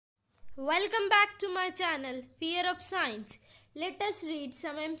Welcome back to my channel, Fear of Science. Let us read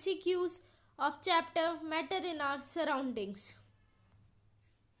some MCQs of chapter Matter in Our Surroundings.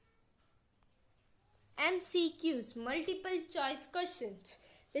 MCQs, multiple choice questions,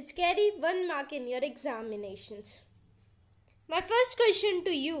 which carry 1 mark in your examinations. My first question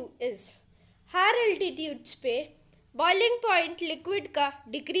to you is, higher altitudes पे boiling point liquid का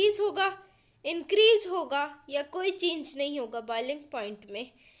decrease होगा, increase होगा या कोई change नहीं होगा boiling point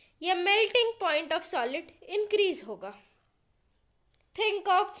में, या melting point of solid increase होगा. Think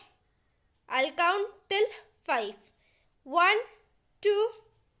of. I count till 5. 1 2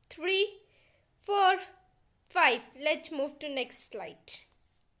 3 4 5. Let's move to next slide.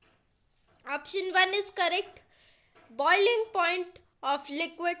 Option 1 is correct. Boiling point of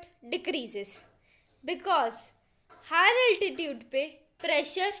liquid decreases because higher altitude पे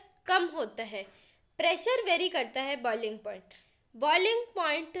प्रेशर कम होता है. प्रेशर वेरी करता है boiling point. Boiling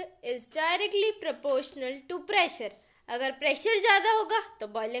point is directly proportional to pressure. अगर pressure ज़्यादा होगा तो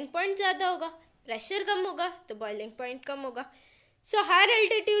boiling point ज़्यादा होगा, प्रेशर कम होगा तो बॉइलिंग पॉइंट कम होगा. सो हायर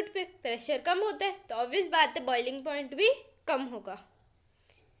एल्टीट्यूड पे प्रेशर कम होता है तो ऑब्वियस बात है बॉइलिंग पॉइंट भी कम होगा.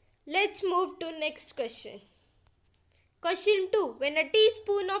 Let's move to next question. Question 2. When a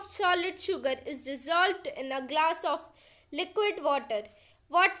teaspoon of solid sugar is dissolved in a glass of liquid water,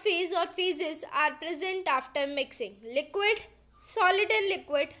 what phase or phases are present after mixing? Liquid, solid and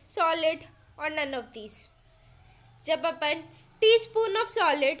liquid, solid or none of these? जब अपन teaspoon of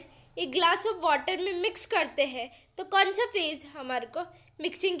solid एक glass of water में mix करते हैं तो कौन सा phase हमारे को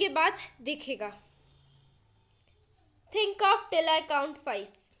मिक्सिंग के बाद दिखेगा? Think of till I count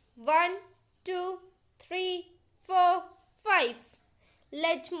 5. 1 2 3 4 5.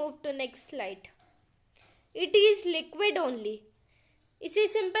 Let's move to next slide. It is liquid only. इसे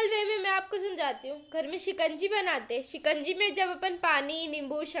सिंपल वे में मैं आपको समझाती हूँ. घर में शिकंजी बनाते हैं. शिकंजी में जब अपन पानी,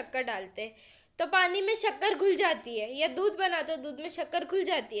 नींबू, शक्कर डालते हैं तो पानी में शक्कर घुल जाती है, या दूध बनाते हो दूध में शक्कर घुल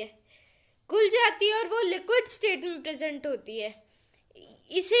जाती है और वो लिक्विड स्टेट में प्रेजेंट होती है.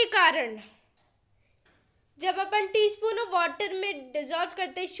 इसी कारण जब अपन टीस्पून ऑफ वाटर में डिजॉल्व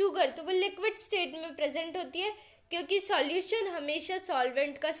करते हैं शुगर तो वो लिक्विड स्टेट में प्रेजेंट होती है, क्योंकि सॉल्यूशन हमेशा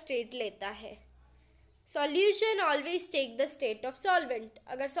सॉल्वेंट का स्टेट लेता है. Solution always take the state of solvent.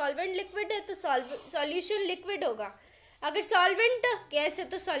 अगर सॉल्वेंट लिक्विड है तो सॉल्यूशन लिक्विड होगा. अगर सॉल्वेंट गैस है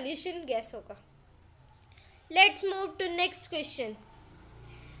तो सॉल्यूशन गैस होगा. Let's move to next question.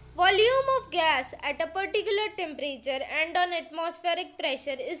 Volume of gas at a particular temperature and on atmospheric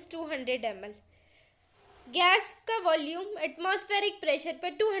pressure is 200 ml. Gas का volume atmospheric pressure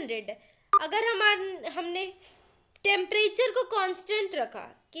पर 200 है. अगर हमने टेम्परेचर को कांस्टेंट रखा,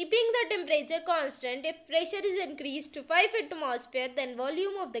 keeping the temperature constant, if pressure is increase to 5 atmosphere then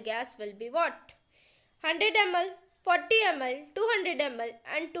volume of the gas will be what? 100 ml, 40 ml, 200 ml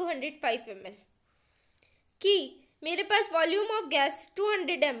and 205 ml. कि मेरे पास volume of gas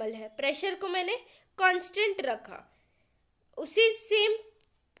 200 ml है, pressure को मैंने कांस्टेंट रखा, उसी same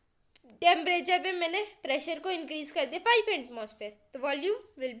temperature पे मैंने pressure को इंक्रीज कर दिया 5 एटमॉस्फेयर, तो volume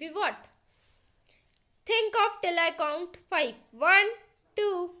will be what? Think of till I count 5. 1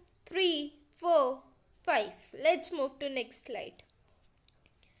 2 3 4 5. Let's move to next slide.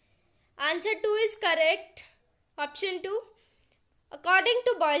 Answer 2 is correct. Option 2. According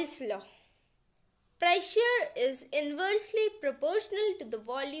to Boyle's law, pressure is inversely proportional to the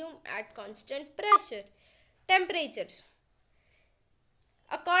volume at constant pressure. Temperatures.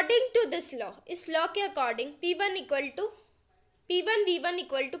 According to this law, इस law के according P1 V1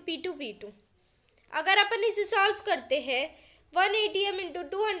 equal to P2 V2. अगर अपन इसे solve करते हैं 1 atm into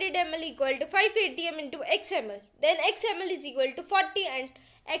 200 ml equal to 5 atm into x ml, then x ml is equal to 40 and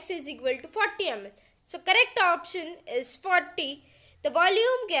x is equal to 40 ml. So correct option is 40. The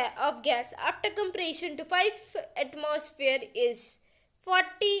volume of gas after compression to 5 atmosphere is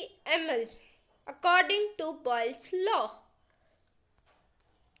 40 ml according to Boyle's law.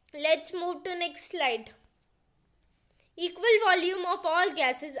 Let's move to next slide. Equal volume of all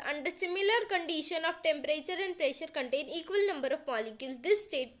gases under similar condition of temperature and pressure contain equal number of molecules. This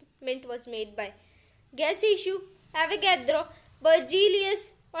statement was made by gas issue, Avogadro, Berzelius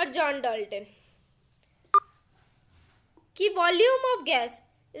और John Dalton. कि volume of gas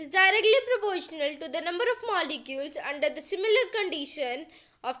is directly proportional to the number of molecules under the similar condition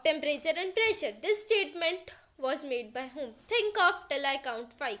of temperature and pressure. This statement was made by whom? Think of till I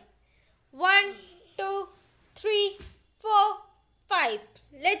count 5. 1 2 3 4 5.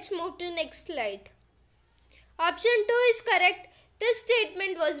 Let's move to next slide. Option 2 is correct. This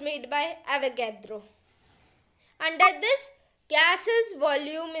statement was made by Avogadro. Under this, Gas's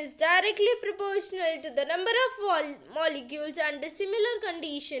volume is directly proportional to the number of molecules under similar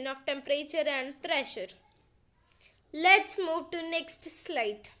condition of temperature and pressure. Let's move to next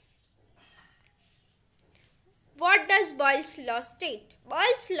slide. What does Boyle's law state?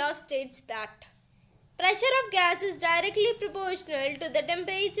 Boyle's law states that pressure of gas is directly proportional to the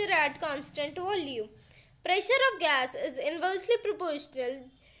temperature at constant volume. Pressure of gas is inversely proportional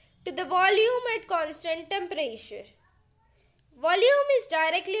to the volume at constant temperature. Volume is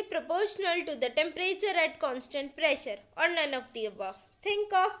directly proportional to the temperature at constant pressure, or none of the above.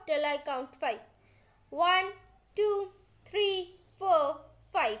 Think of till I count 5. 1, 2, 3, 4,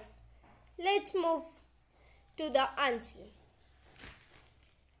 5. Let's move to the answer.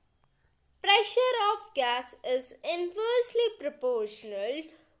 Pressure of gas is inversely proportional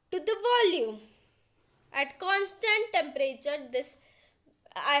to the volume. At constant temperature, this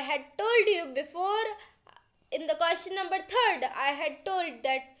I had told you before in the question number 3rd, I had told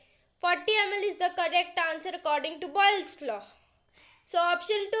that 40 ml is the correct answer according to Boyle's law. So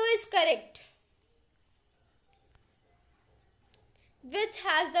option 2 is correct. Which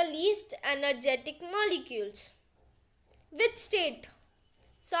has the least energetic molecules? Which state?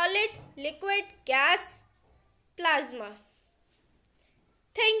 Solid, liquid, gas, plasma.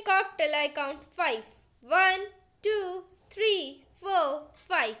 Think of till I count 5. 1, 2, 3, 4,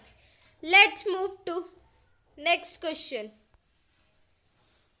 5. Let's move to next question.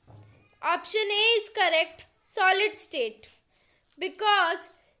 Option A is correct, solid state.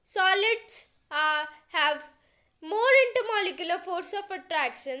 Because solids have more intermolecular force of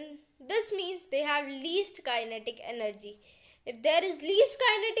attraction, this means they have least kinetic energy. If there is least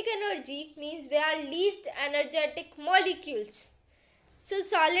kinetic energy, means they are least energetic molecules. So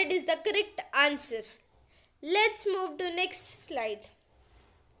solid is the correct answer. Let's move to next slide.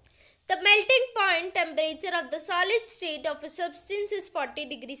 The melting point temperature of the solid state of a substance is 40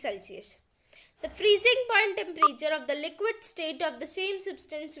 degrees Celsius. The freezing point temperature of the liquid state of the same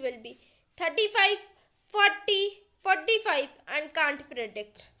substance will be 35, 40, 45 and can't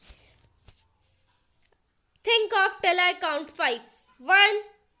predict. Think of till I count 5. 1,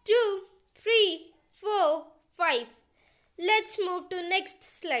 2, 3, 4, 5. Let's move to next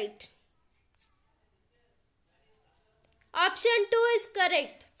slide. Option 2 is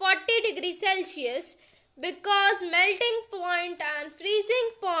correct, 40 degrees Celsius, because melting point and freezing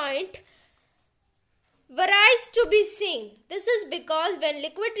point varies to be same. This is because when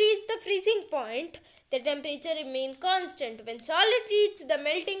liquid reaches the freezing point, the temperature remains constant. When solid reaches the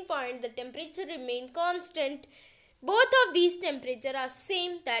melting point, the temperature remains constant. Both of these temperatures are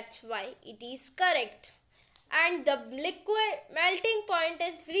same, that's why it is correct. And the liquid melting point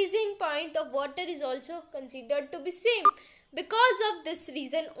and freezing point of water is also considered to be same. Because of this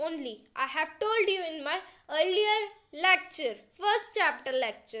reason only, I have told you in my earlier lecture, first chapter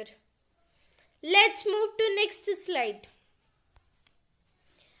lecture. Let's move to next slide.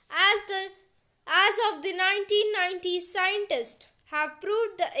 As of the 1990s, scientists have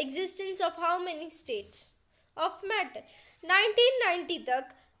proved the existence of how many states of matter? 1990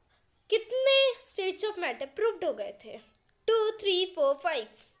 तक कितने states of matter proved हो गए थे? 2, 3, 4,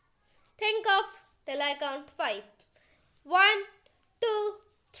 5. Think of till I count 5. 1, 2,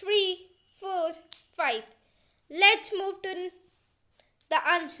 3, 4, 5. Let's move to the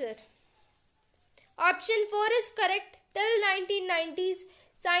answer. Option 4 is correct. Till 1990s,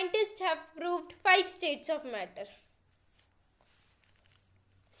 scientists have proved 5 states of matter.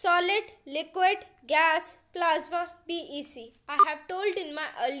 Solid, liquid, gas, plasma, BEC. I have told in my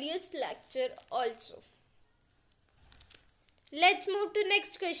earliest lecture also. Let's move to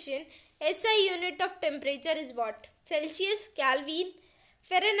next question. SI unit of temperature is what? Celsius, Kelvin,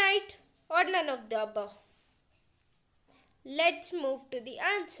 Fahrenheit or none of the above? Let's move to the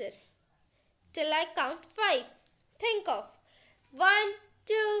answer. Till I count 5. Think of 1,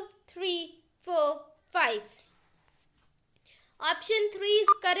 2, 3, 4, 5. Option 3 is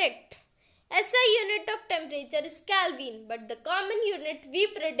correct. SI unit of temperature is Kelvin, but the common unit we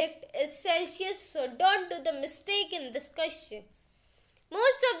predict is Celsius, so don't do the mistake in this question.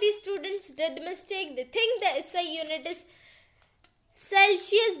 Most of the students did mistake. They think the SI unit is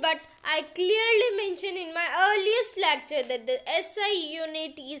Celsius, but I clearly mentioned in my earliest lecture that the SI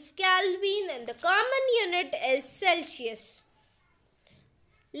unit is Kelvin and the common unit is Celsius.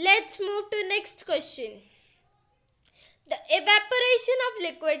 Let's move to next question. The evaporation of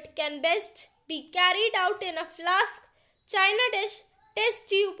liquid can best be carried out in a flask, china dish, test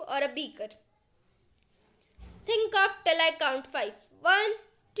tube or a beaker. Think of till I count 5. 1,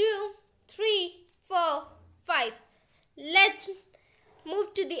 2, 3, 4, 5. Let's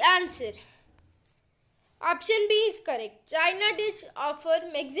move to the answer. Option B is correct. China dish offer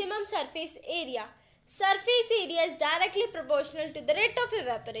maximum surface area. Surface area is directly proportional to the rate of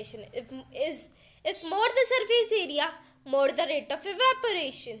evaporation. If more the surface area, more the rate of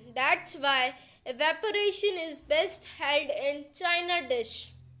evaporation. That's why evaporation is best held in China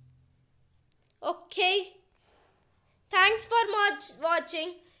dish. Okay. Thanks for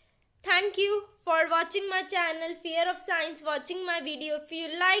watching. Thank you for watching my channel Fear of Science, watching my video. If you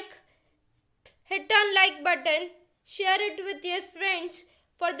like, hit on like button, share it with your friends.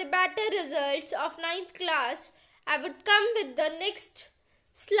 For the better results of 9th class, I would come with the next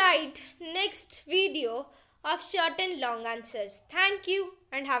slide, next video of short and long answers. Thank you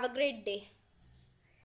and have a great day.